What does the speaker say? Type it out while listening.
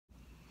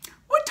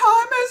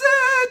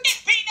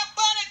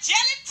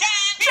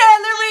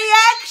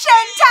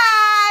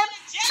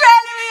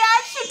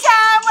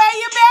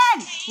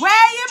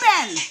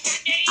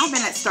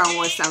Star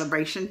Wars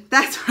celebration.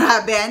 That's where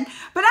I've been.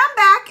 But I'm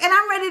back and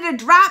I'm ready to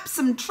drop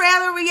some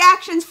trailer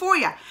reactions for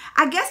you.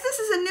 I guess this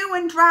is a new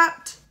one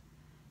dropped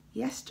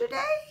yesterday,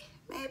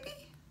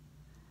 maybe?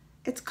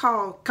 It's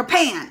called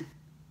KAAPPAAN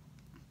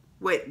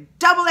with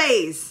double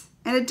A's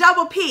and a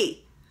double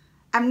P.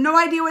 I have no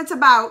idea what it's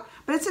about,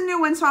 but it's a new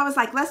one, so I was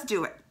like, let's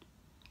do it.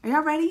 Are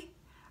y'all ready?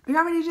 Are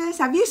y'all ready to do this?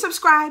 Have you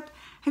subscribed?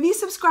 Have you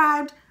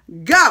subscribed?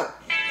 Go!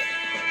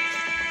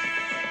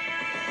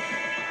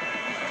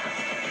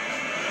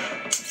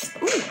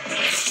 Ooh.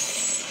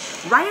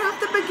 Right off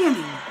the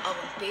beginning.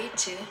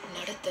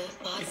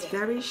 It's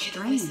very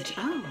strange.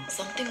 Oh.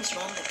 Something is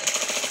wrong with it.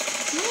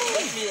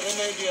 Let me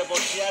remind you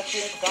about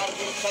Siachen,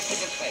 Kargil,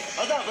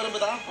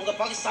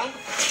 Pakistan.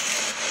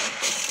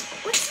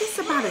 What's this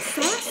about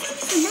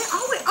assassins? And they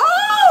always...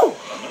 Oh!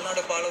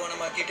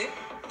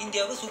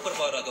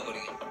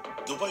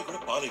 Dubai கூட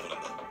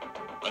பாலைவனம் தான்.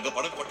 அங்க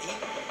படப்பட்டல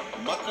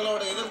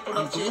மக்களோட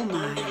எதிர்ப்புணர்ச்சியை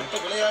தூண்டி விட்டு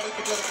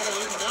விளையாடிக்கிட்டு இருக்கிற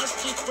ஒரு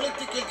nasty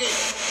political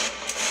game.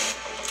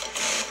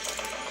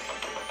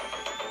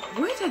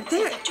 What are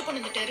they?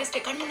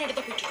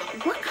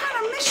 What kind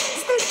of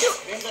missions they do?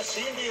 இந்த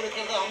சீண்டி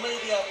இருக்கிறது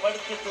அமைதியா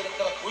படுத்துட்டு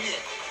இருக்கிற புலிய.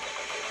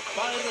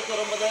 பாயிரத்துக்கு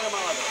ரொம்ப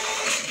நேரமாகுது.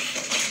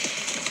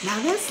 Now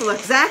this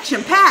looks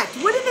action-packed.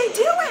 What are they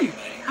doing?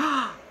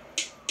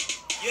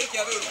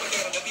 இயற்கையாவே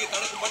உற்பத்தியாகிற நதியை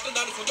தனக்கு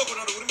மட்டும்தான் சொந்த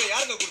கொண்டாட உரிமை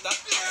யாருங்க கொடுத்தா?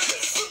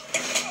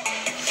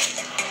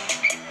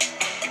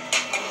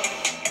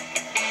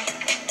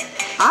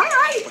 All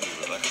right.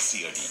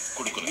 ரகசிய அடி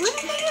கொடுக்கணும். What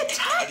are they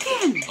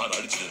attacking? ஆனா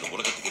அடிச்சது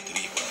உலகத்துக்கு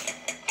தெரியக்கூடாது.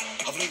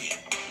 அவரே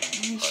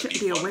You should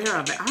be aware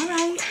of it. All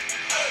right.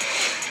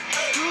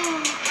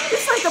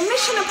 It's like a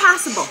Mission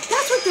Impossible.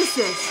 That's what this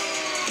is.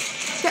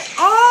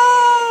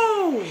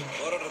 Oh!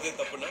 போராடுறதே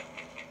தப்புனா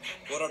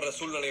போராடுற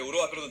சூழ்நிலையை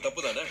உருவாக்குறது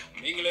தப்பு தானே?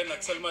 நீங்களே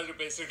நக்சல் மாதிரி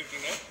பேசிட்டு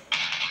இருக்கீங்க.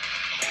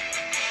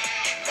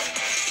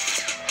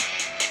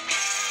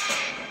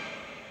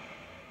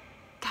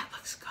 That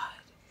looks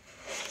good.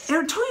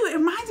 I told you, it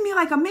reminds me of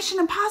like a Mission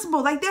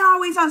Impossible. Like they're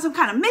always on some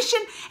kind of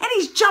mission and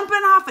he's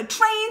jumping off of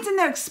trains and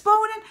they're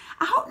exploding.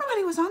 I hope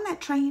nobody was on that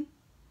train.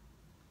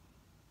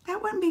 That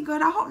wouldn't be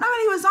good. I hope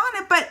nobody was on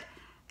it, but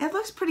it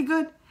looks pretty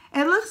good.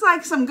 It looks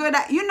like some good,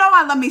 you know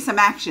I love me some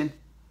action.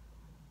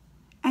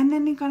 And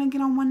then they're going to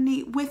get on one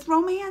knee with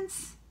romance.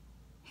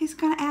 He's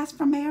going to ask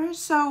for marriage.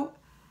 So,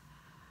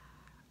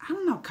 I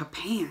don't know,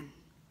 KAAPPAAN.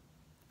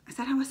 Is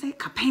that how I say it?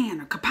 KAAPPAAN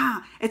or KAAPPAAN.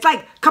 It's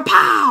like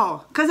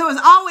kapow, because there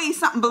was always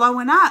something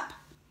blowing up.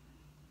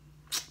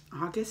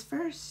 August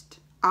 1st.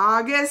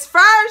 August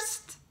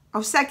 1st.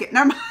 Oh, 2nd.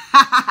 Never mind.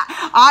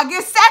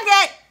 August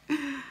 2nd.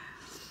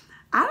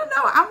 I don't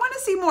know. I want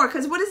to see more,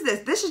 because what is this?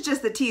 This is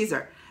just the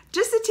teaser.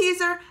 Just a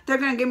teaser.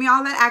 They're going to give me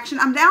all that action.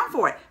 I'm down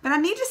for it. But I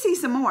need to see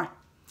some more.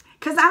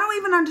 Because I don't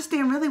even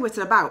understand really what's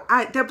it about.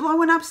 They're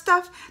blowing up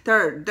stuff.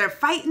 They're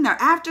fighting.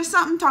 They're after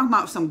something. Talking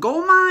about some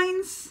gold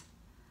mines.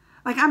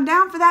 Like, I'm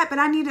down for that, but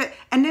I need to...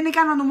 And then they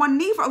got on the one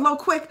knee for a little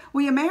quick.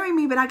 Will you marry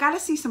me? But I got to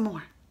see some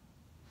more.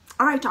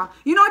 All right, y'all.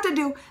 You know what to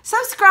do.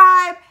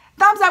 Subscribe.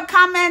 Thumbs up,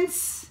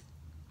 comments.